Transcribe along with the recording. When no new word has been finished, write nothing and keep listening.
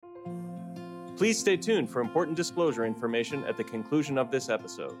Please stay tuned for important disclosure information at the conclusion of this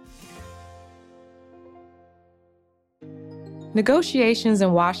episode. Negotiations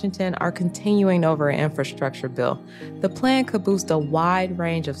in Washington are continuing over an infrastructure bill. The plan could boost a wide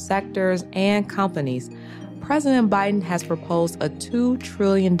range of sectors and companies. President Biden has proposed a $2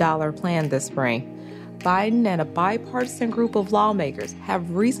 trillion plan this spring. Biden and a bipartisan group of lawmakers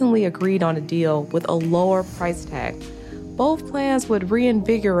have recently agreed on a deal with a lower price tag. Both plans would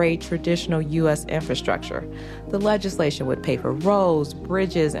reinvigorate traditional U.S. infrastructure. The legislation would pay for roads,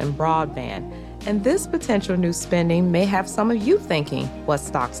 bridges, and broadband. And this potential new spending may have some of you thinking what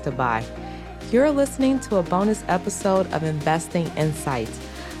stocks to buy. You're listening to a bonus episode of Investing Insights.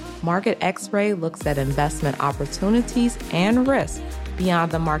 Market X-Ray looks at investment opportunities and risks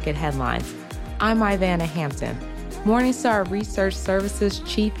beyond the market headlines. I'm Ivana Hampton. Morningstar Research Services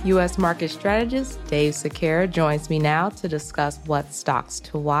Chief U.S. Market Strategist Dave Sekera joins me now to discuss what stocks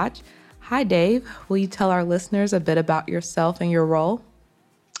to watch. Hi, Dave. Will you tell our listeners a bit about yourself and your role?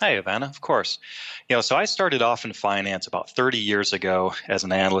 Hi, Ivana. Of course. So I started off in finance about 30 years ago as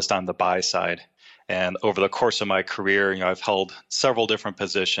an analyst on the buy side. And over the course of my career, I've held several different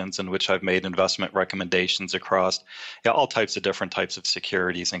positions in which I've made investment recommendations across all types of different types of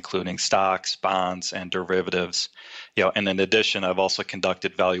securities, including stocks, bonds, and derivatives. And in addition, I've also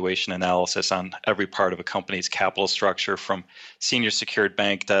conducted valuation analysis on every part of a company's capital structure, from senior secured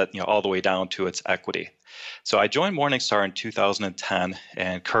bank debt, all the way down to its equity. So I joined Morningstar in 2010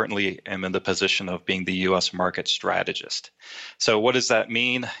 and currently am in the position of being the U.S. market strategist. So what does that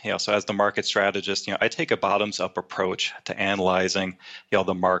mean? So as the market strategist, I take a bottoms-up approach to analyzing,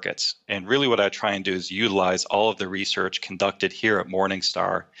 the markets. And really what I try and do is utilize all of the research conducted here at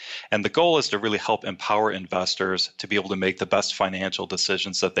Morningstar. And the goal is to really help empower investors to be able to make the best financial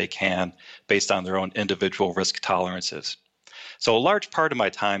decisions that they can based on their own individual risk tolerances. So a large part of my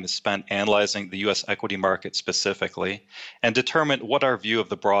time is spent analyzing the U.S. equity market specifically and determine what our view of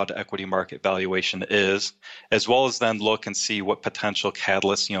the broad equity market valuation is, as well as then look and see what potential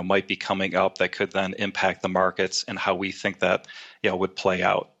catalysts, might be coming up that could then impact the markets and how we think that, would play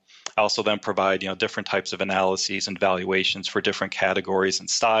out. I also then provide, different types of analyses and valuations for different categories and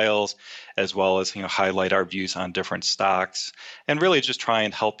styles, as well as, highlight our views on different stocks, and really just try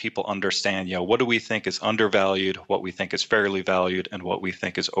and help people understand, what do we think is undervalued, what we think is fairly valued, and what we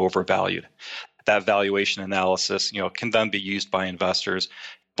think is overvalued. That valuation analysis, can then be used by investors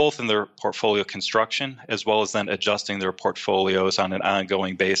both in their portfolio construction, as well as then adjusting their portfolios on an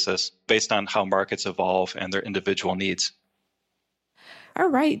ongoing basis based on how markets evolve and their individual needs. All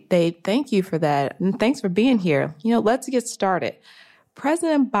right, Dave, thank you for that. And thanks for being here. Let's get started.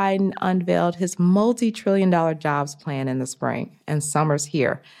 President Biden unveiled his multi-trillion-dollar jobs plan in the spring, and summer's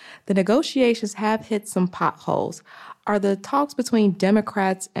here. The negotiations have hit some potholes. Are the talks between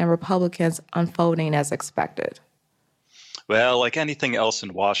Democrats and Republicans unfolding as expected? Well, like anything else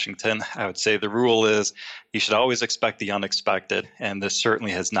in Washington, I would say the rule is you should always expect the unexpected, and this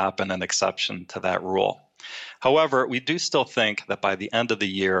certainly has not been an exception to that rule. However, we do still think that by the end of the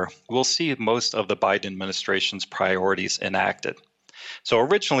year, we'll see most of the Biden administration's priorities enacted. So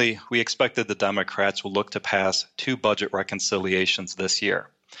originally, we expected the Democrats will look to pass 2 budget reconciliations this year.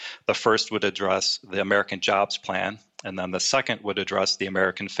 The first would address the American Jobs Plan, and then the second would address the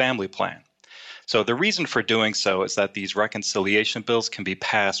American Family Plan. So the reason for doing so is that these reconciliation bills can be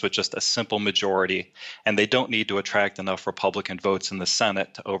passed with just a simple majority, and they don't need to attract enough Republican votes in the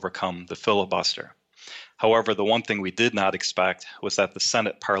Senate to overcome the filibuster. However, the one thing we did not expect was that the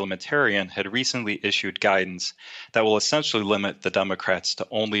Senate parliamentarian had recently issued guidance that will essentially limit the Democrats to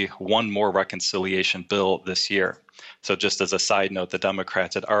only one more reconciliation bill this year. So just as a side note, the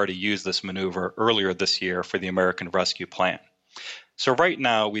Democrats had already used this maneuver earlier this year for the American Rescue Plan. So right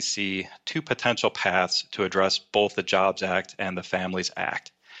now we see 2 potential paths to address both the Jobs Act and the Families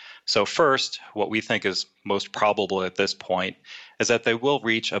Act. So first, what we think is most probable at this point is that they will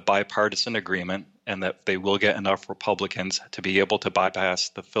reach a bipartisan agreement and that they will get enough Republicans to be able to bypass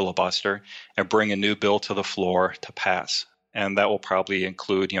the filibuster and bring a new bill to the floor to pass. And that will probably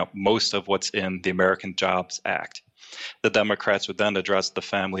include, most of what's in the American Jobs Act. The Democrats would then address the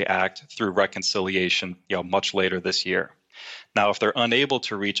Family Act through reconciliation, much later this year. Now, if they're unable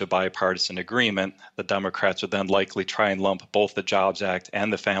to reach a bipartisan agreement, the Democrats would then likely try and lump both the Jobs Act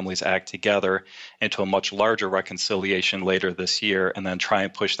and the Families Act together into a much larger reconciliation later this year, and then try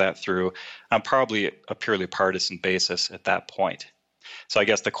and push that through on probably a purely partisan basis at that point. So I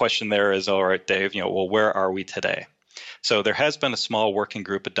guess the question there is, all right, Dave, where are we today? So there has been a small working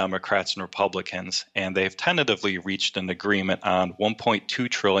group of Democrats and Republicans, and they've tentatively reached an agreement on $1.2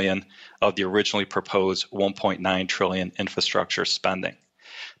 trillion of the originally proposed $1.9 trillion infrastructure spending.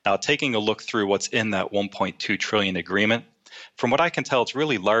 Now, taking a look through what's in that $1.2 trillion agreement, from what I can tell, it's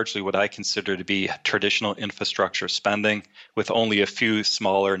really largely what I consider to be traditional infrastructure spending with only a few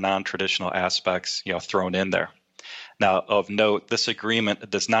smaller non-traditional aspects, thrown in there. Now, of note, this agreement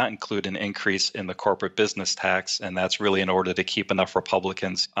does not include an increase in the corporate business tax, and that's really in order to keep enough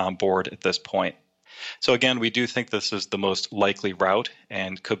Republicans on board at this point. So again, we do think this is the most likely route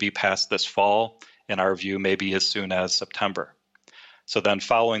and could be passed this fall, in our view, maybe as soon as September. So then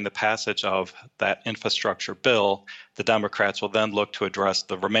following the passage of that infrastructure bill, the Democrats will then look to address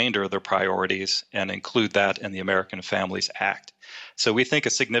the remainder of their priorities and include that in the American Families Act. So we think a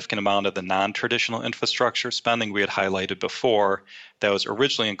significant amount of the non-traditional infrastructure spending we had highlighted before that was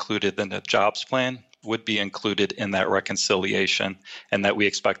originally included in the jobs plan would be included in that reconciliation, and that we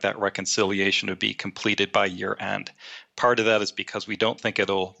expect that reconciliation to be completed by year end. Part of that is because we don't think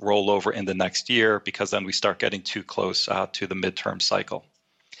it'll roll over in the next year, because then we start getting too close to the midterm cycle.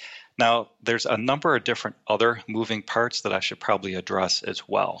 Now, there's a number of different other moving parts that I should probably address as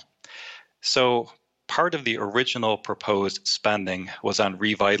well. So part of the original proposed spending was on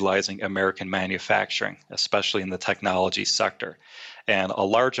revitalizing American manufacturing, especially in the technology sector. And a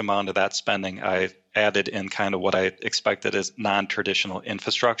large amount of that spending I added in kind of what I expected as non-traditional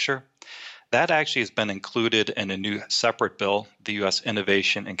infrastructure. That actually has been included in a new separate bill, the U.S.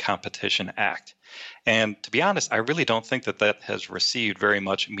 Innovation and Competition Act. And to be honest, I really don't think that has received very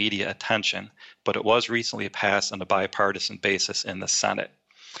much media attention, but it was recently passed on a bipartisan basis in the Senate.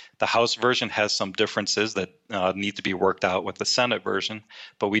 The House version has some differences that need to be worked out with the Senate version,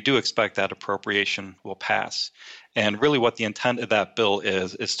 but we do expect that appropriation will pass. And really what the intent of that bill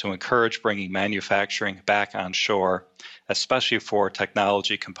is to encourage bringing manufacturing back on shore, especially for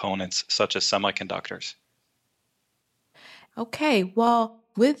technology components such as semiconductors. Okay, well,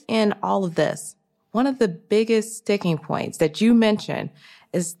 within all of this, one of the biggest sticking points that you mentioned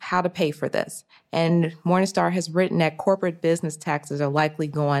is how to pay for this. And Morningstar has written that corporate business taxes are likely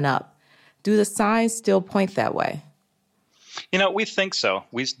going up. Do the signs still point that way? We think so.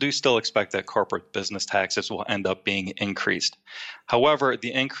 We do still expect that corporate business taxes will end up being increased. However,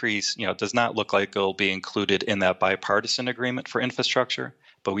 the increase, does not look like it'll be included in that bipartisan agreement for infrastructure,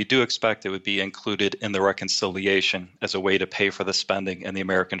 but we do expect it would be included in the reconciliation as a way to pay for the spending in the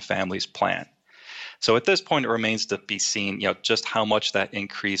American Families Plan. So at this point, it remains to be seen, just how much that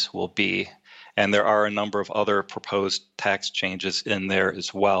increase will be. And there are a number of other proposed tax changes in there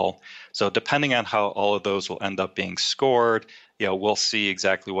as well. So depending on how all of those will end up being scored, we'll see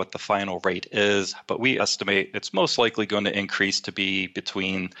exactly what the final rate is. But we estimate it's most likely going to increase to be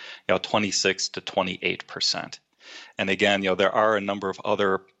between 26 to 28%. And again, there are a number of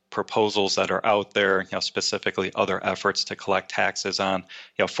other proposals that are out there, specifically other efforts to collect taxes on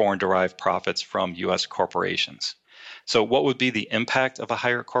foreign-derived profits from U.S. corporations. So what would be the impact of a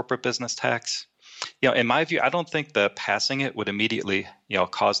higher corporate business tax? In my view, I don't think that passing it would immediately,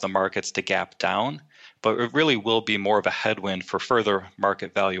 cause the markets to gap down, but it really will be more of a headwind for further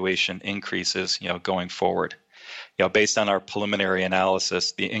market valuation increases, going forward. Based on our preliminary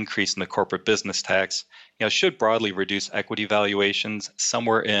analysis, the increase in the corporate business tax, should broadly reduce equity valuations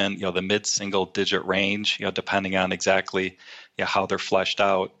somewhere in, the mid-single digit range, depending on exactly, how they're fleshed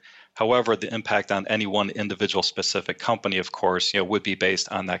out. However, the impact on any one individual specific company, of course, would be based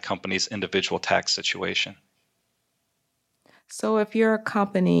on that company's individual tax situation. So if you're a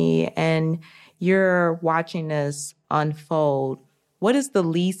company and you're watching this unfold, what is the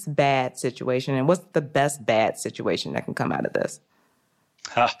least bad situation and what's the best bad situation that can come out of this?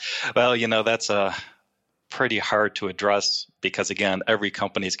 Well, that's pretty hard to address because, again, every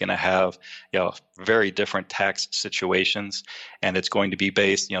company is going to have, very different tax situations, and it's going to be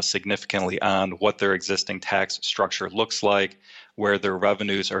based, significantly on what their existing tax structure looks like, where their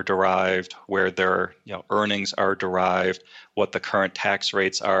revenues are derived, where their, earnings are derived, what the current tax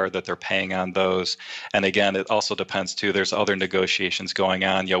rates are that they're paying on those. And again, it also depends too, there's other negotiations going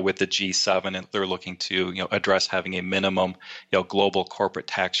on, with the G7, and they're looking to, address having a minimum, global corporate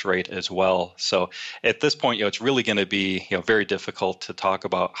tax rate as well. So at this point, it's really going to be, very difficult to talk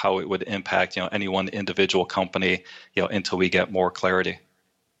about how it would impact, any one individual company, until we get more clarity.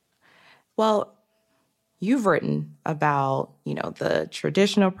 Well, you've written about, the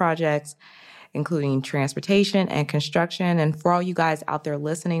traditional projects, including transportation and construction. And for all you guys out there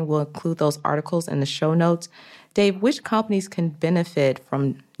listening, we'll include those articles in the show notes. Dave, which companies can benefit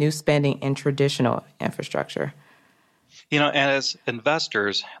from new spending in traditional infrastructure? As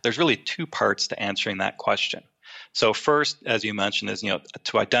investors, there's really two parts to answering that question. So first, as you mentioned, is,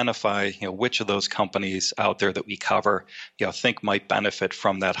 to identify, which of those companies out there that we cover, think might benefit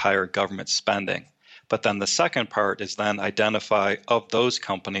from that higher government spending. But then the second part is then identify of those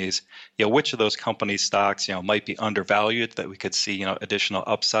companies, which of those companies' stocks, might be undervalued that we could see, additional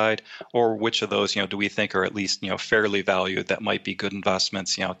upside, or which of those, do we think are at least, fairly valued that might be good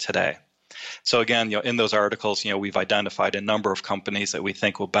investments, today. So again, in those articles, we've identified a number of companies that we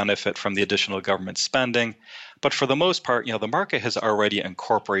think will benefit from the additional government spending. But for the most part, the market has already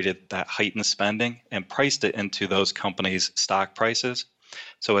incorporated that heightened spending and priced it into those companies' stock prices.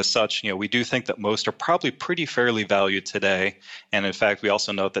 So as such, we do think that most are probably pretty fairly valued today. And in fact, we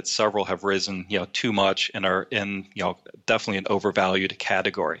also note that several have risen, too much and are in, definitely an overvalued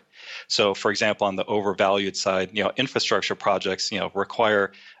category. So for example, on the overvalued side, infrastructure projects,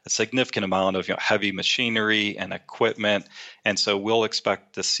 require a significant amount of heavy machinery and equipment. And so we'll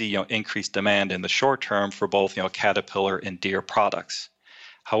expect to see, increased demand in the short term for both, Caterpillar and Deere products.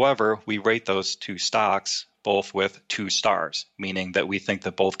 However, we rate those two stocks both with 2 stars, meaning that we think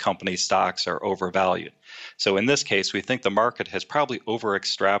that both companies' stocks are overvalued. So in this case, we think the market has probably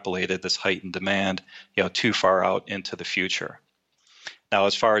over-extrapolated this heightened demand, too far out into the future. Now,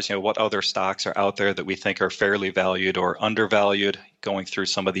 as far as what other stocks are out there that we think are fairly valued or undervalued, going through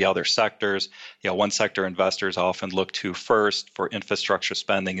some of the other sectors, one sector investors often look to first for infrastructure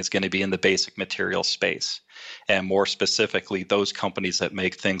spending is going to be in the basic materials space, and more specifically, those companies that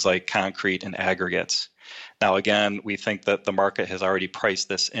make things like concrete and aggregates. Now, again, we think that the market has already priced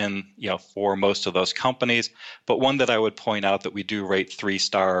this in, for most of those companies. But one that I would point out that we do rate 3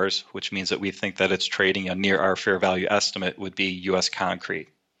 stars, which means that we think that it's trading near our fair value estimate, would be U.S. Concrete.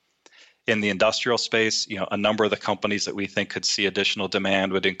 In the industrial space, a number of the companies that we think could see additional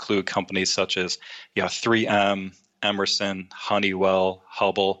demand would include companies such as, 3M, Emerson, Honeywell,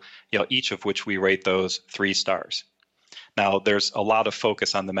 Hubbell, each of which we rate those 3 stars. Now, there's a lot of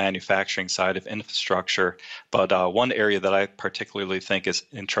focus on the manufacturing side of infrastructure, but one area that I particularly think is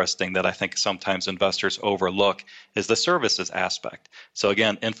interesting that I think sometimes investors overlook is the services aspect. So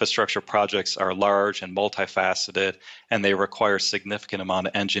again, infrastructure projects are large and multifaceted, and they require a significant amount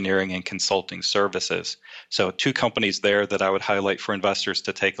of engineering and consulting services. So 2 companies there that I would highlight for investors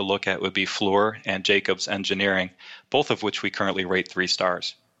to take a look at would be Fluor and Jacobs Engineering, both of which we currently rate 3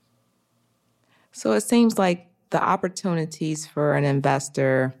 stars. So it seems like the opportunities for an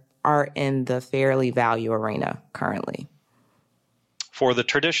investor are in the fairly value arena currently. For the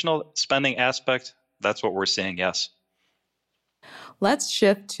traditional spending aspect, that's what we're seeing, yes. Let's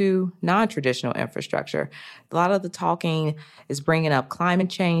shift to non-traditional infrastructure. A lot of the talking is bringing up climate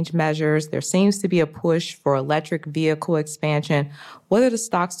change measures. There seems to be a push for electric vehicle expansion. What are the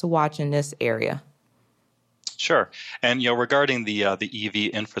stocks to watch in this area? Sure. And, regarding the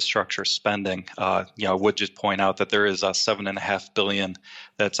EV infrastructure spending, I would just point out that there is $7.5 billion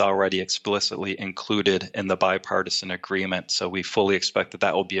that's already explicitly included in the bipartisan agreement. So we fully expect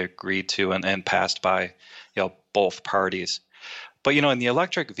that will be agreed to and passed by, both parties. But, in the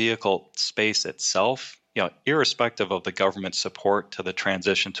electric vehicle space itself, irrespective of the government support to the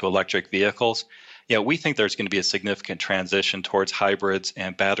transition to electric vehicles, we think there's going to be a significant transition towards hybrids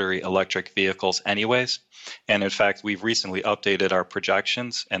and battery electric vehicles anyways. And in fact, we've recently updated our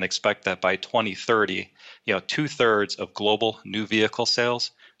projections and expect that by 2030, 2/3 of global new vehicle sales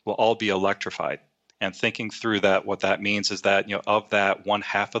will all be electrified. And thinking through that, what that means is that, of that,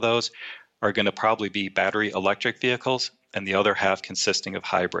 1/2 of those are going to probably be battery electric vehicles and the other half consisting of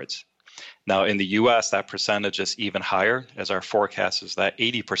hybrids. Now, in the U.S., that percentage is even higher, as our forecast is that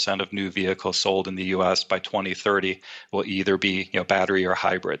 80% of new vehicles sold in the U.S. by 2030 will either be battery or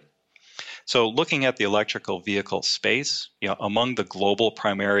hybrid. So looking at the electrical vehicle space, among the global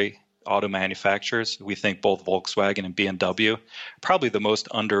primary auto manufacturers, we think both Volkswagen and BMW probably the most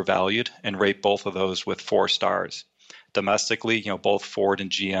undervalued and rate both of those with 4 stars. Domestically, both Ford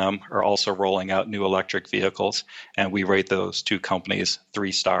and GM are also rolling out new electric vehicles, and we rate those 2 companies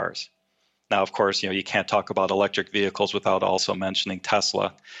 3 stars. Now, of course, you can't talk about electric vehicles without also mentioning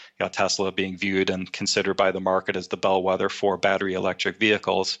Tesla. Tesla being viewed and considered by the market as the bellwether for battery electric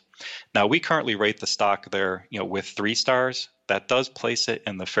vehicles. Now, we currently rate the stock there, with 3 stars. That does place it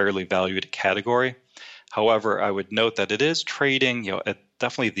in the fairly valued category. However, I would note that it is trading, at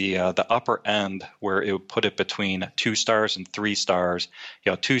definitely the upper end where it would put it between 2 stars and 3 stars.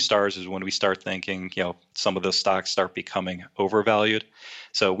 2 stars is when we start thinking, some of the stocks start becoming overvalued.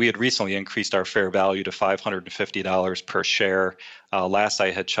 So we had recently increased our fair value to $550 per share. Last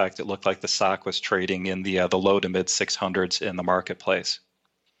I had checked, it looked like the stock was trading in the low to mid 600s in the marketplace.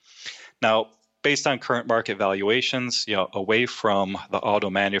 Now, based on current market valuations, away from the auto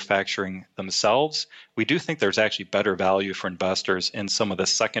manufacturing themselves, we do think there's actually better value for investors in some of the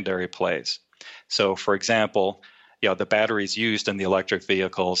secondary plays. So, for example, the batteries used in the electric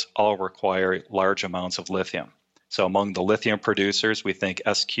vehicles all require large amounts of lithium. So among the lithium producers, we think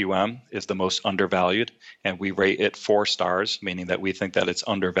SQM is the most undervalued, and we rate it 4 stars, meaning that we think that it's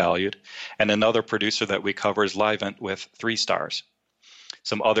undervalued. And another producer that we cover is Livent with 3 stars.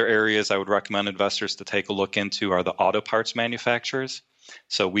 Some other areas I would recommend investors to take a look into are the auto parts manufacturers.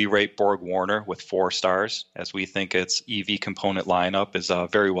 So we rate BorgWarner with 4 stars, as we think its EV component lineup is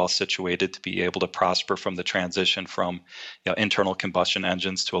very well situated to be able to prosper from the transition from internal combustion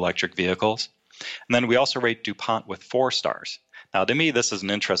engines to electric vehicles. And then we also rate DuPont with 4 stars. Now, to me, this is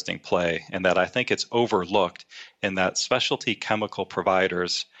an interesting play in that I think it's overlooked in that specialty chemical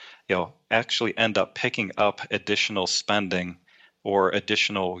providers, actually end up picking up additional spending or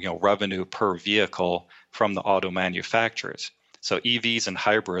additional, revenue per vehicle from the auto manufacturers. So EVs and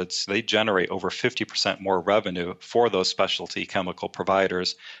hybrids, they generate over 50% more revenue for those specialty chemical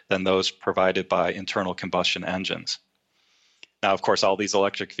providers than those provided by internal combustion engines. Now, of course, all these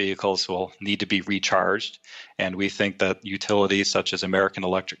electric vehicles will need to be recharged, and we think that utilities such as American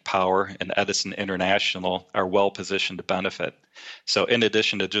Electric Power and Edison International are well positioned to benefit. So in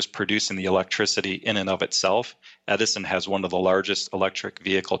addition to just producing the electricity in and of itself, Edison has one of the largest electric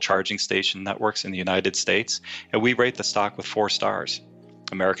vehicle charging station networks in the United States, and we rate the stock with 4 stars.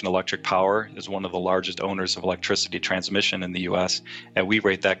 American Electric Power is one of the largest owners of electricity transmission in the U.S., and we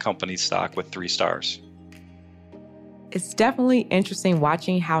rate that company's stock with 3 stars. It's definitely interesting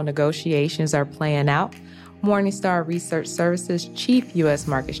watching how negotiations are playing out. Morningstar Research Services Chief U.S.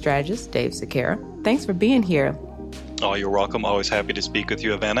 Market Strategist, Dave Sekera. Thanks for being here. Oh, you're welcome. Always happy to speak with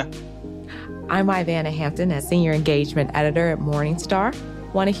you, Ivana. I'm Ivana Hampton, a Senior Engagement Editor at Morningstar.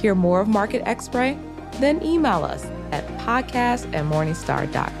 Want to hear more of Market X-Ray? Then email us at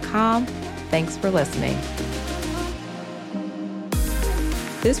podcast@morningstar.com. Thanks for listening.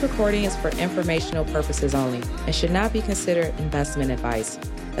 This recording is for informational purposes only and should not be considered investment advice.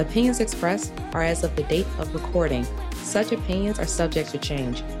 Opinions expressed are as of the date of recording. Such opinions are subject to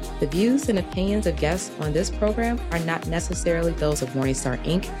change. The views and opinions of guests on this program are not necessarily those of Morningstar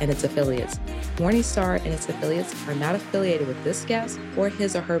Inc. and its affiliates. Morningstar and its affiliates are not affiliated with this guest or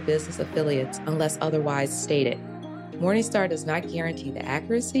his or her business affiliates unless otherwise stated. Morningstar does not guarantee the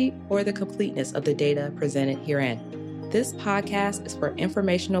accuracy or the completeness of the data presented herein. This podcast is for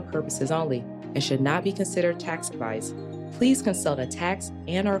informational purposes only and should not be considered tax advice. Please consult a tax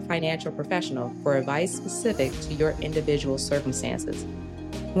and/or financial professional for advice specific to your individual circumstances.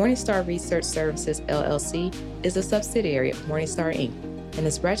 Morningstar Research Services, LLC is a subsidiary of Morningstar, Inc. and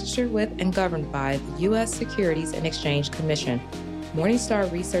is registered with and governed by the U.S. Securities and Exchange Commission.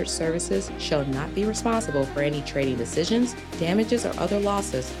 Morningstar Research Services shall not be responsible for any trading decisions, damages, or other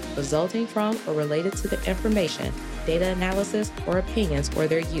losses resulting from or related to the information, data analysis, or opinions or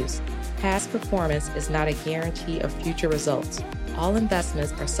their use. Past performance is not a guarantee of future results. All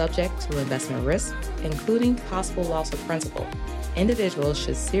investments are subject to investment risk, including possible loss of principal. Individuals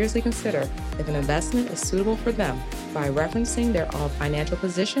should seriously consider if an investment is suitable for them by referencing their own financial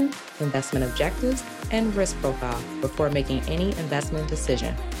position, investment objectives, and risk profile before making any investment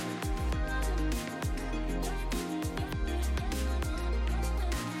decision.